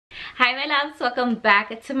Hi my loves, welcome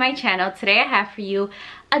back to my channel. Today I have for you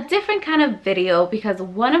a different kind of video because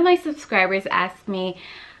one of my subscribers asked me,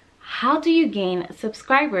 how do you gain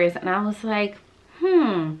subscribers? And I was like,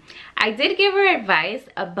 I did give her advice,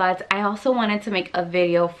 but I also wanted to make a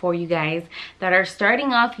video for you guys that are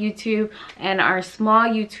starting off YouTube and are small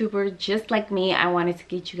YouTubers just like me. I wanted to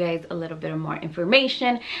get you guys a little bit of more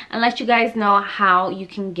information and let you guys know how you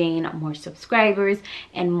can gain more subscribers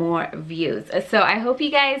and more views. So I hope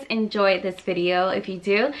you guys enjoyed this video. If you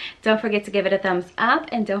do, don't forget to give it a thumbs up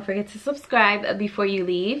and don't forget to subscribe before you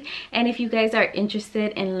leave. And if you guys are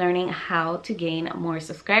interested in learning how to gain more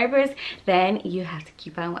subscribers, then you have to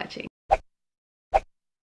keep on watching.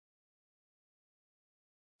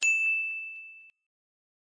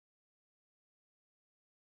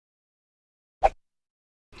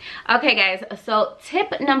 Okay guys, so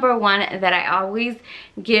tip number one that I always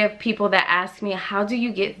give people that ask me, how do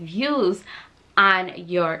you get views on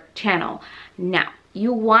your channel? Now,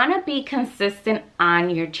 you want to be consistent on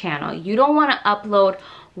your channel. You don't want to upload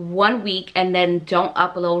 1 week and then don't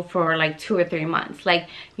upload for like 2 or 3 months. Like,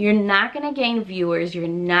 you're not gonna gain viewers, you're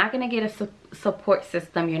not gonna get a support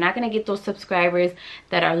system, you're not gonna get those subscribers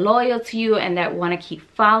that are loyal to you and that want to keep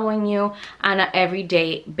following you on an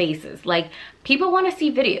everyday basis. Like, people want to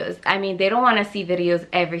see videos. I mean, they don't want to see videos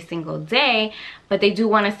every single day, but they do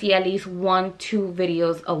want to see at least 1-2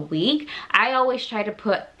 videos a week. I always try to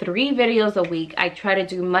put 3 videos a week. I try to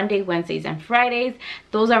do Monday, Wednesdays, and Fridays.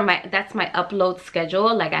 That's my upload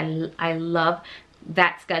schedule. Like, I love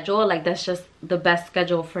that schedule. Like, that's just the best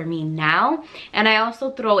schedule for me now. And I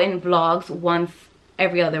also throw in vlogs once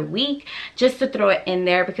every other week just to throw it in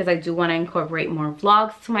there because I do want to incorporate more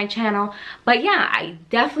vlogs to my channel. But yeah, I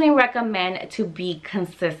definitely recommend to be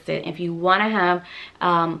consistent. If you want to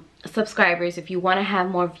have subscribers, if you want to have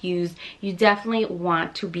more views, you definitely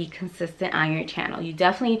want to be consistent on your channel. You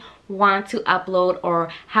definitely want to upload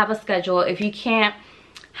or have a schedule. If you can't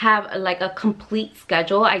have like a complete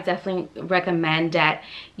schedule, I definitely recommend that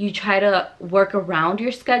you try to work around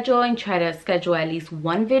your schedule and try to schedule at least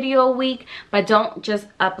 1 video a week, but don't just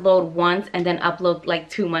upload once and then upload like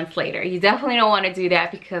 2 months later. You definitely don't want to do that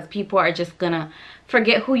because people are just gonna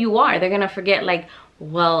forget who you are. They're gonna forget, like,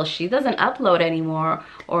 well, she doesn't upload anymore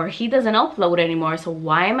or he doesn't upload anymore, so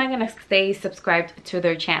why am I gonna stay subscribed to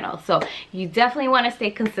their channel? So you definitely want to stay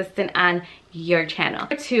consistent on your channel.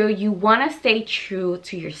 2, you want to stay true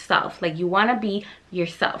to yourself. Like, you want to be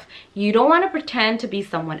yourself. You don't want to pretend to be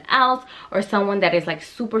someone else or someone that is like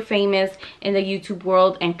super famous in the YouTube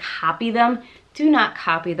world and copy them. Do not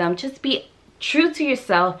copy them. Just be true to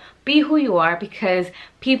yourself. Be who you are, because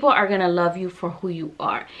people are gonna love you for who you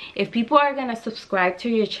are. If people are gonna subscribe to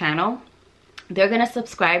your channel, they're gonna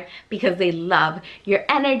subscribe because they love your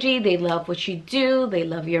energy, they love what you do, they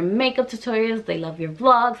love your makeup tutorials, they love your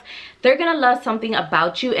vlogs. They're gonna love something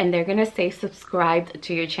about you and they're gonna stay subscribed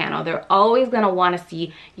to your channel. They're always gonna want to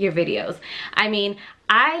see your videos. I mean,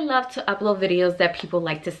 I love to upload videos that people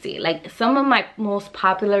like to see. Like, some of my most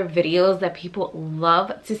popular videos that people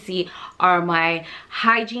love to see are my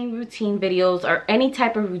hygiene routine videos or any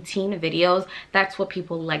type of routine videos. That's what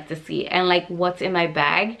people like to see. And like, what's in my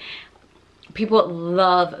bag, people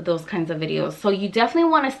love those kinds of videos. So you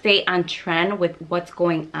definitely want to stay on trend with what's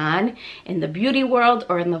going on in the beauty world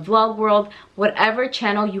or in the vlog world. Whatever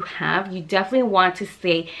channel you have, you definitely want to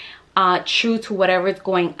stay true to whatever is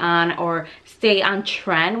going on or stay on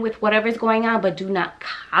trend with whatever is going on, but do not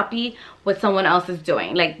copy what someone else is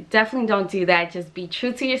doing. Like, definitely don't do that. Just be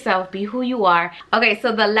true to yourself, be who you are. Okay,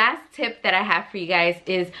 so the last tip that I have for you guys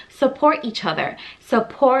is support each other.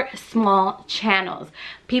 Support small channels.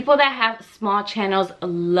 People that have small channels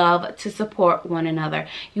love to support one another.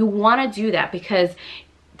 You want to do that because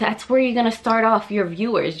that's where you're gonna start off your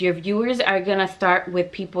viewers. Your viewers are gonna start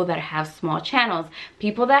with people that have small channels.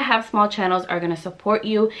 People that have small channels are gonna support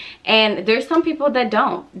you, and there's some people that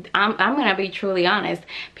don't. I'm gonna be truly honest.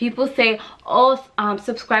 People say, oh,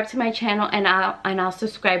 subscribe to my channel and I'll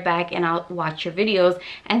subscribe back and I'll watch your videos,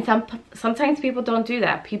 and sometimes people don't do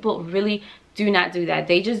that. People really do not do that.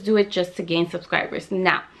 They just do it just to gain subscribers.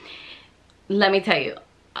 Now, let me tell you,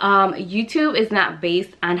 YouTube is not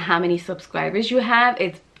based on how many subscribers you have.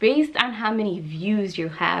 It's based on how many views you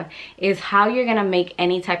have, is how you're gonna make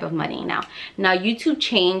any type of money. Now YouTube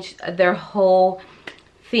changed their whole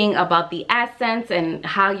thing about the AdSense and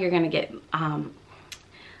how you're gonna get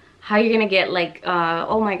like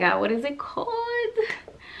oh my god, what is it called,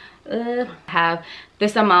 have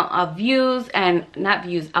this amount of views, and not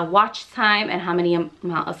views, a watch time, and how many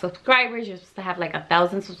amount of subscribers. You're supposed to have like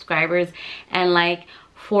 1,000 subscribers and like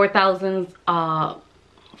 4,000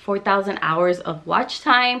 4,000 hours of watch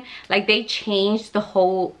time. Like, they changed the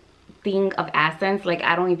whole thing of AdSense. Like,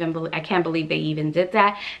 I can't believe they even did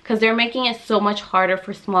that, because they're making it so much harder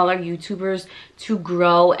for smaller YouTubers to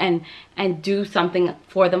grow and do something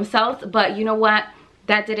for themselves. But you know what?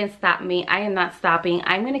 That didn't stop me. I am not stopping.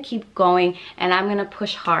 I'm gonna keep going, and I'm gonna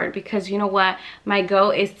push hard, because you know what? My goal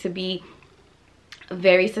is to be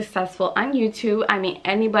very successful on YouTube. I mean,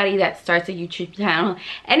 anybody that starts a YouTube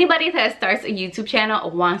channel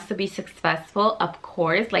wants to be successful, of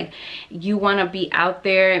course. Like, you want to be out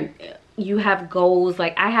there, you have goals.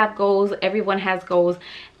 Like, I have goals, everyone has goals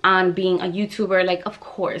on being a YouTuber. Like, of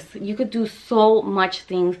course, you could do so much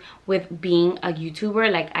things with being a YouTuber.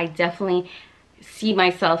 Like, I definitely see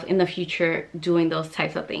myself in the future doing those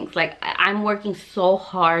types of things. Like, I'm working so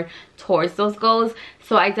hard towards those goals,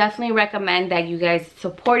 so I definitely recommend that you guys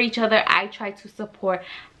support each other. I try to support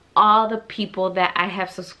all the people that I have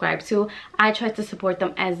subscribed to. I try to support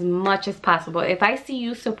them as much as possible. If I see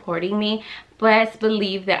you supporting me, best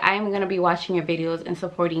believe that I'm gonna be watching your videos and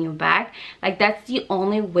supporting you back. Like, that's the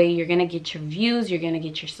only way you're gonna get your views, you're gonna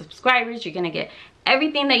get your subscribers, you're gonna get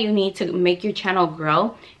everything that you need to make your channel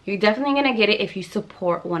grow. You're definitely gonna get it if you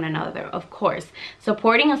support one another. Of course,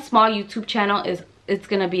 supporting a small YouTube channel it's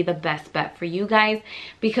gonna be the best bet for you guys,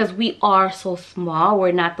 because we are so small.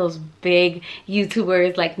 We're not those big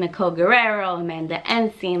YouTubers like Nicole Guerrero, Amanda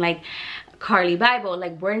Ensign, like Carly Bible.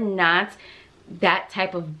 Like, we're not that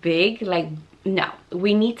type of big. Like, no,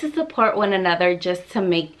 we need to support one another just to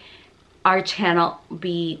make our channel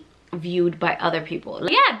be viewed by other people.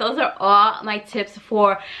 Yeah, those are all my tips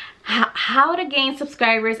for how to gain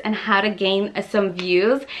subscribers and how to gain some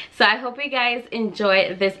views. So I hope you guys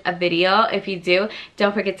enjoyed this video. If you do,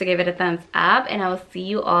 don't forget to give it a thumbs up, and I will see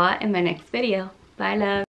you all in my next video. Bye,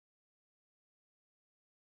 love.